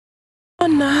Oh,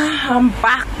 now I'm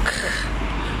back.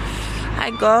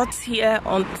 I got here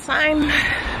on time.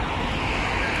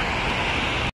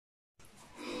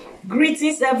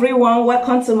 Greetings everyone,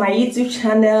 welcome to my YouTube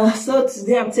channel. So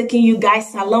today I'm taking you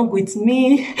guys along with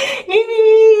me.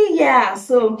 Yeah,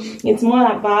 so it's more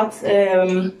about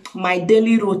my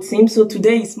daily routine. So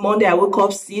today is Monday. I woke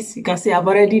up 6. You can see I've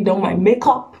already done my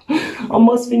makeup.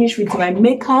 Almost finished with my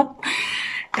makeup.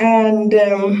 And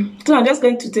so I'm just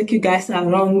going to take you guys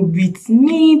along with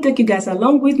me. Take you guys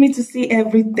along with me to see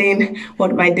everything,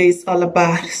 what my day is all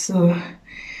about. So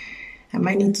I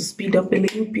might need to speed up a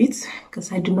little bit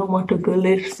because I do not want to go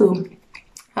late. So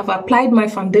I've applied my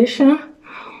foundation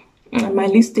and my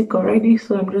lipstick already.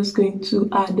 So I'm just going to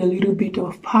add a little bit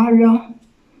of powder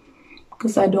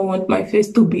because I don't want my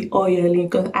face to be oily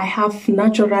because I have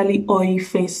naturally oily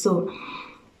face. So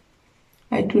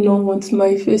I do not want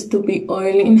my face to be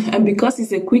oily. And because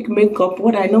it's a quick makeup,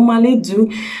 what I normally do,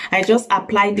 I just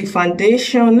apply the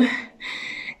foundation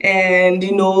and,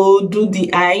 you know, do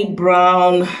the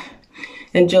eyebrow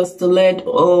and just to let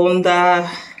under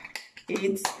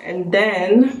it. And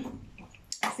then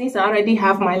since I already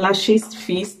have my lashes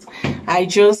fixed, I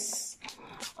just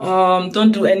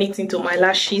don't do anything to my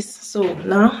lashes. So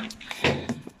now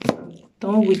I'm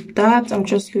done with that. I'm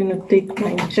just going to take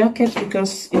my jacket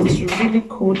because it's really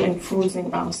cold and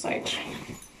frozen outside.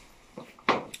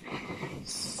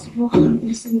 So I'm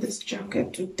using this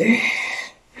jacket today.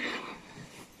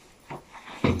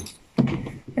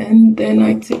 And then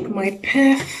I take my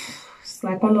perf. It's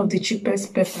like one of the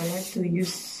cheapest perf I like to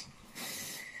use.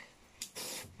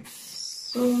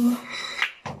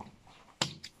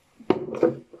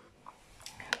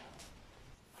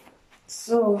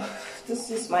 So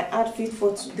this is my outfit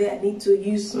for today. I need to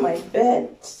use my bed.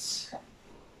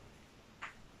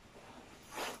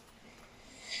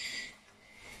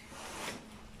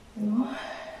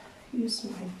 Use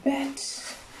my bed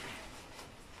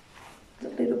a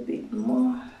little bit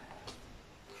more.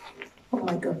 Oh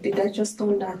my god, did I just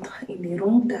turn that in the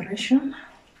wrong direction?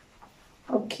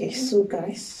 Okay, so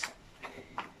guys,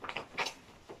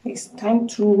 it's time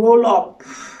to roll up.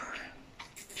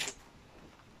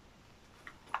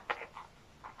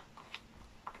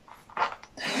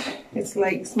 It's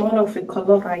like more of a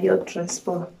color I your dress,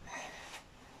 but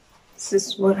this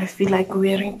is what I feel like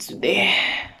wearing today.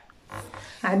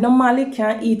 I normally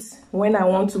can't eat when I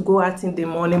want to go out in the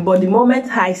morning, but the moment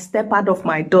I step out of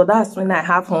my door, that's when I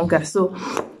have hunger. So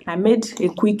I made a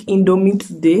quick Indomie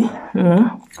today.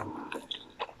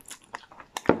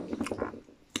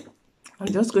 I'm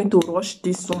just going to rush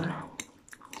this one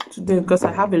today because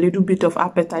I have a little bit of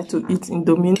appetite to eat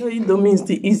Indomie. You know, Indomie is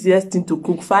the easiest thing to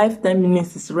cook. 5-10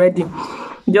 minutes is ready.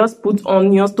 Just put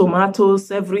onions, tomatoes,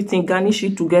 everything, garnish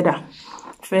it together.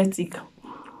 Fertig.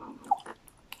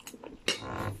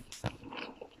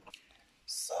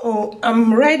 So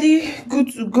I'm ready,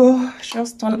 good to go.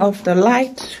 Just turn off the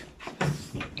light,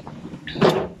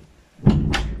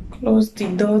 close the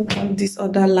door, turn this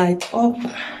other light up.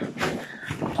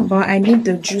 But I need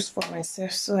the juice for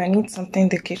myself, so I need something in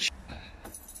the kitchen.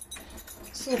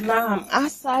 So now I'm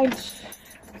outside.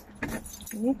 I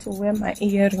need to wear my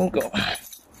earring. Go.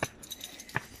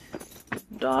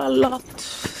 Door locked.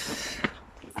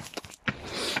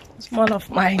 It's one of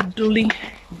my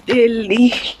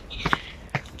daily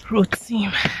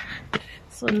routine.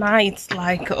 So now it's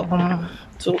like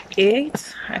to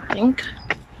 8, I think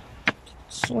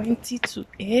 20 to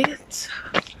 8.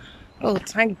 Oh,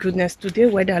 thank goodness, today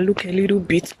weather look a little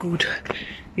bit good.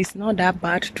 It's not that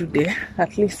bad today.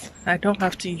 At least I don't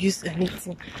have to use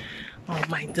anything on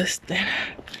my dustbin.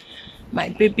 My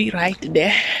baby right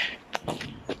there.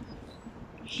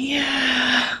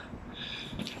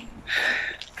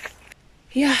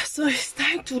 Yeah, so it's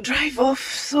time to drive off.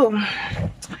 So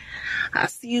I'll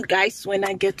see you guys when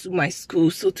I get to my school.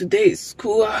 So today is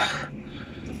school,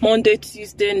 Monday,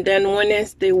 Tuesday, and then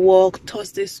Wednesday work,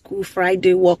 Thursday school,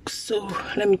 Friday work. So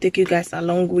let me take you guys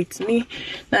along with me.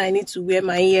 Now I need to wear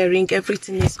my earring.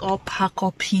 Everything is all packed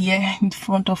up here in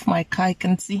front of my car. You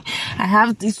can see I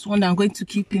have this one I'm going to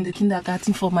keep in the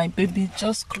kindergarten for my baby,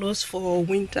 just closed for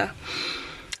winter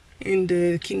in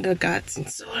the kindergarten.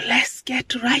 So let's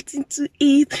get right into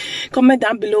it. Comment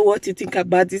down below what you think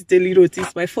about this daily routine.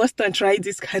 It's my first time trying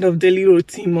this kind of daily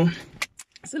routine, Mom.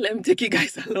 So let me take you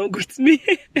guys along with me.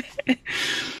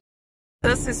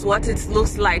 This is what it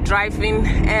looks like driving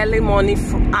early morning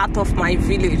out of my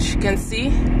village. You can see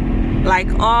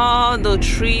like all the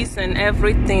trees and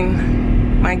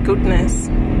everything. My goodness.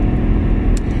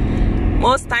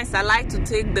 Most times I like to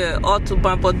take the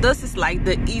Autobahn, but this is like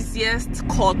the easiest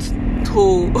cut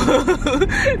to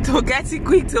to get it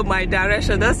quick to my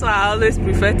direction. That's why I always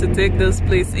prefer to take this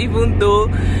place, even though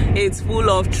it's full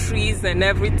of trees and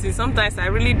everything. Sometimes I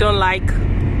really don't like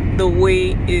the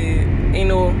way you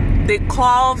know, the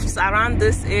curves around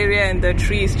this area, and the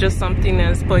tree is just something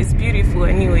else, but it's beautiful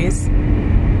anyways.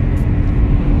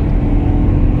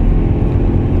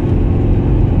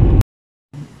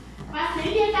 Was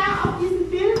seht ihr da auf diesem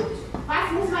Bild?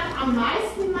 Was muss man am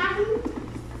meisten machen?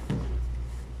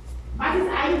 Was ist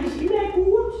eigentlich immer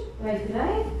gut? Bei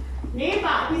 3? Nee,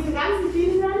 bei diesen ganzen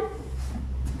Bildern.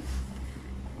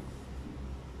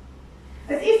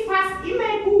 Es ist fast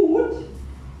immer gut,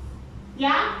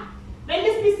 ja, wenn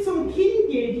es bis zum Kinn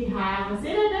geht, die Haare.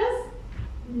 Seht ihr das?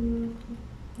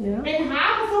 Ja. Wenn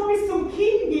Haare so bis zum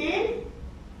Kinn gehen,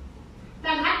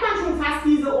 dann hat man schon fast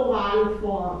diese ovale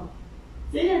Form.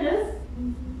 Seht ihr das?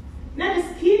 Na,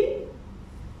 das Kinn,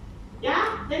 ja,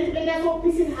 wenn da so ein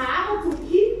bisschen Haare zum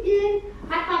Kinn gehen,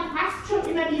 hat man fast schon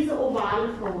immer diese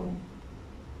ovale Form.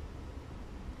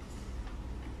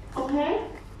 Okay?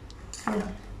 Ja.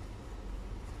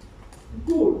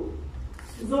 Gut.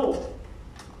 So.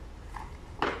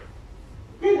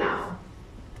 Genau.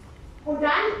 Und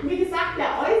dann, wie gesagt,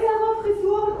 der äußere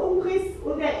Frisurenumriss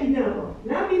und der innere.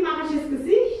 Ne? Wie mache ich das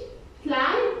Gesicht?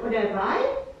 Klein oder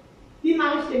weit? Wie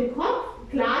mache ich den Kopf?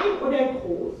 Klein oder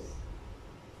groß?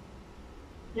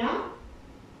 Ja?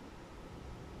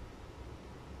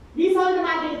 Wie sollte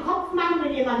man den Kopf machen,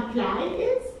 wenn jemand klein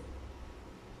ist?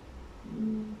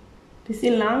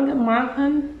 Bisschen lang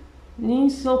machen,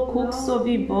 nicht so kurz, so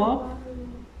wie Bob.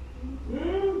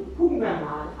 Gucken wir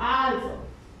mal. Also.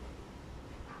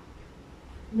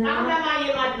 Machen wir mal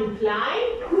jemanden klein.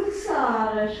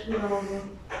 Kurzhaare, ich glaube.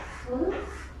 Oder?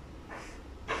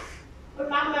 Und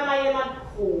machen wir mal jemanden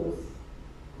groß.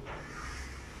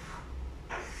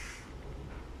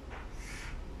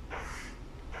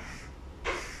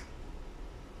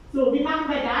 So, wie machen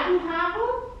wir da die Haare?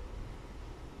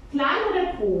 Klein oder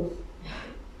groß?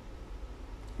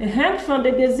 Hängt von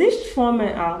der Gesichtsform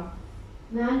ab.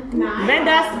 Nein. Wenn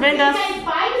das ist jetzt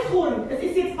beides rund. Es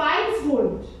ist jetzt beides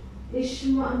rund.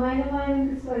 Meine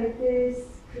Meinung ist,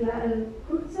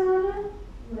 Kurzhaare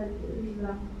oder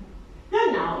lang.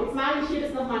 Genau, jetzt mache ich hier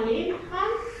das nochmal neben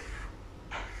dran.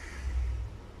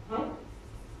 Ja.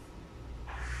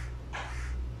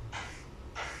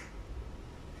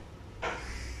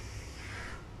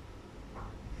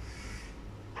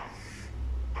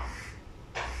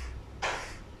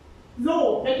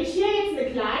 So, wenn ich hier jetzt eine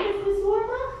kleine Frisur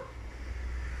mache,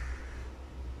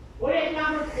 oder ich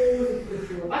mache eine große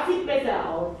Frisur, was sieht besser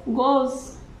aus? Groß.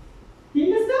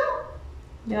 Findest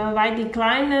du? Ja, weil die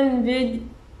Kleinen wird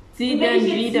sie Und wenn dann ich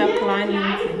jetzt wieder hier klein eine kleine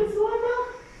machen. Frisur mache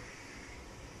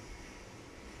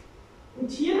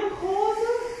und hier eine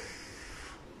große,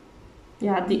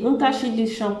 Ja, die Unterschied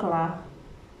ist schon klar.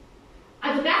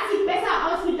 also das sieht besser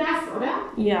aus wie das, oder?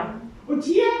 Ja. Und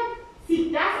hier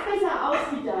sieht das besser aus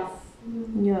wie das.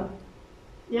 Ja.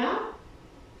 Ja?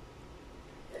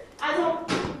 Also,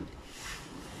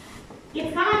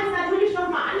 jetzt kann man das natürlich noch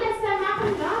mal anders da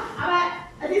machen, ne? Aber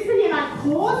es ist, wenn jemand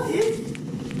groß ist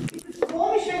es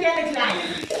komisch, wenn der eine kleine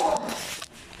ist.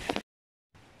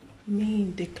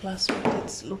 Me, the class, what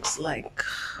it looks like.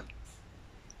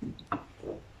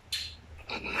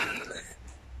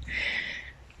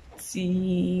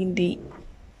 See the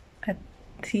at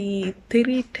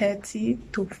 3:30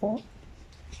 to 4.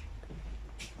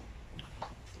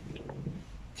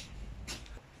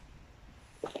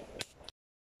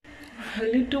 A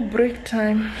little break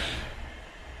time.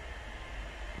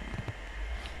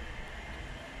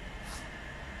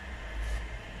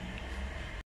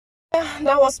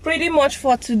 That was pretty much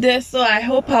for today, so I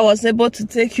hope I was able to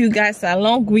take you guys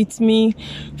along with me.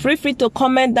 Feel free to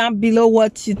comment down below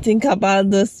what you think about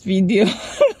this video.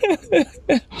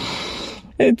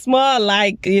 It's more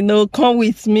like, you know, come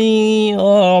with me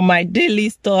or my daily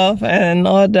stuff and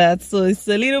all that, so it's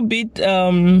a little bit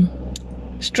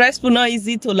stressful, not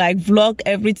easy to like vlog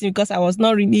everything because I was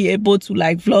not really able to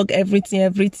like vlog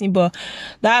everything, but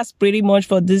that's pretty much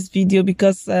for this video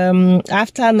because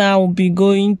after now I'll be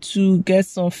going to get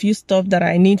some few stuff that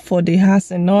I need for the house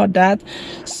and all that.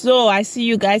 So I see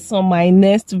you guys on my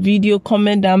next video.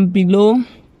 Comment down below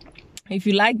if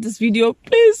you like this video.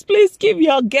 Please give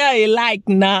your girl a like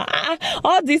now.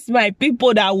 All these my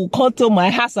people that will come to my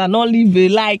house and not leave a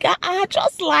like,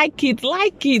 just like it.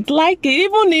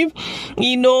 Even if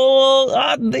you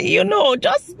know,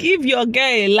 just give your girl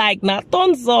a like now.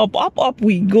 Thumbs up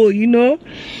we go, you know.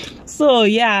 So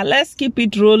yeah, let's keep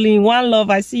it rolling. One love.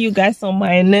 I see you guys on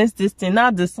my next thing.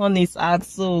 Now the sun is out,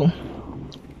 so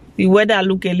the weather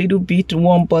look a little bit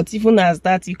warm, but even as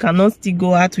that, you cannot still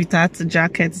go out without a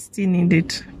jacket. It's still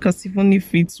needed, because even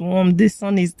if it's warm, the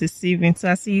sun is deceiving. So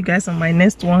I'll see you guys on my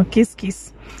next one. Kiss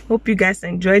kiss. Hope you guys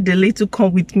enjoyed the little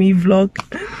come with me vlog.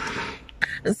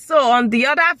 So on the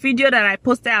other video that I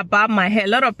posted about my hair, a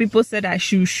lot of people said I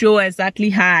should show exactly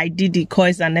how I did the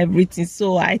coils and everything.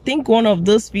 So I think one of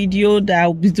those videos that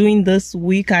I'll be doing this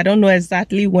week, I don't know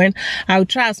exactly when, I'll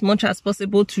try as much as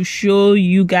possible to show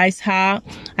you guys how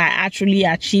I actually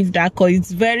achieved that coil.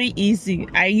 It's very easy.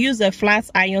 I use a flat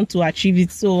iron to achieve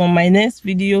it. So on my next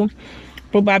video,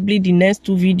 probably the next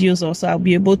 2 videos or so, I'll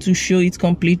be able to show it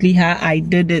completely how I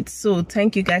did it. So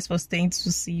thank you guys for staying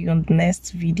to see you on the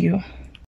next video.